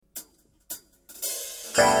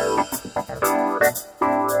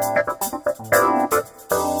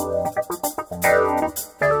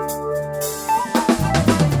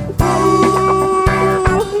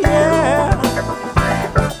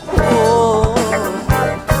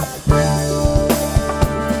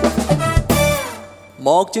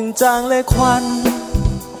จางๆและควัน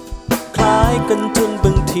คล้ายกันจนบ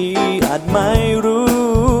างทีอาจไม่รู้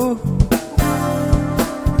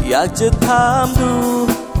อยากจะถามดู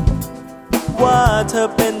ว่าเธอ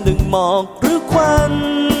เป็นดึงหมอกหรือควัน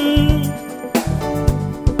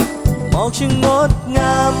หมอกช่างงดง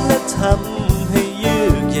ามและทำให้เยือ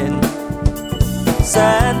กเย็นแส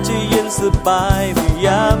นจะเย็นสบายเมื่อย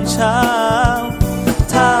ามเช้า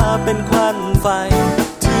ถ้าเป็นควันไฟ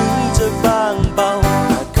ถึงจะบางเบา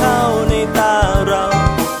เข้าในตาเรา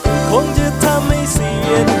คงจะทำให้เสี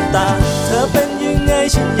ยน้ำตาเธอเป็นยังไง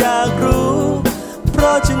ฉันอยากรู้เพร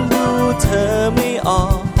าะฉันดูเธอไม่ออ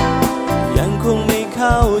กยังคงไม่เ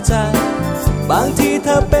ข้าใจบางทีเธ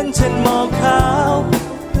อเป็นเช่นหมอกขาว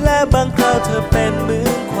และบางคราวเธอเป็นเหมือ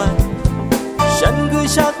นควันฉันก็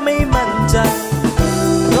ชักไม่มั่นใจ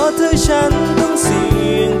เพราะเธอฉันต้องเสี่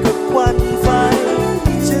ยงกับควันไฟ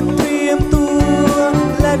จะเตรียมตัว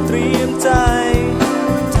และเตรียมใจ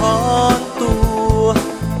ถอนตัว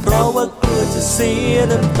เพราะว่ากลัวจะเสีย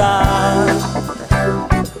น้ำตา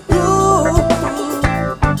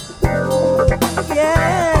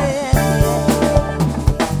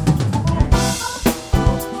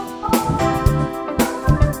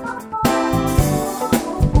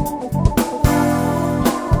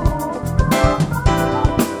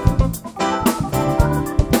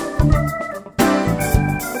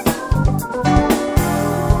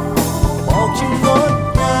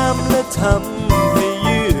ทำให้เ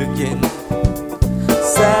ยือกเย็น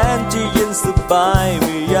แสนจะเย็นสบายเ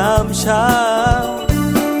มื่อยามเช้า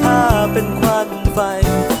ถ้าเป็นควันไฟ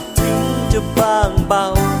ถึงจะบางเบา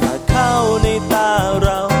ถ้าเข้าในตาเร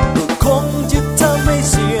าก็คงจะทำให้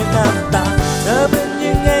เสียน้ำตาเธอเป็น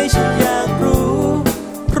ยังไงฉันอยากรู้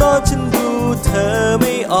เพราะฉันดูเธอไ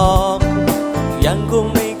ม่ออกยังคง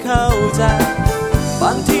ไม่เข้าใจบ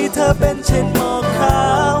างทีเธอเป็นเช่นหมอกขา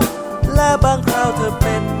วและบางคราวเธอเ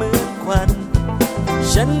ป็นเหมือนควัน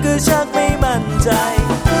ฉันก็ชักไม่มั่นใจ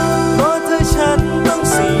เพราะเธอฉันต้อง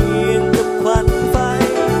เสี่ยงกับควันไฟ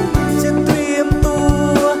จะเตรียมตั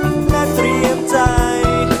วและเตรียมใจ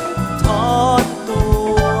ถอนตั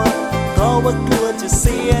วเพราะว่ากลัวจะเ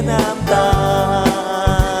สียน้ำตา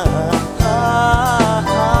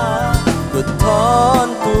ก็ถอน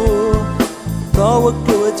ตัวเพราะว่าก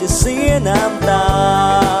ลัวจะเสียน้ำตา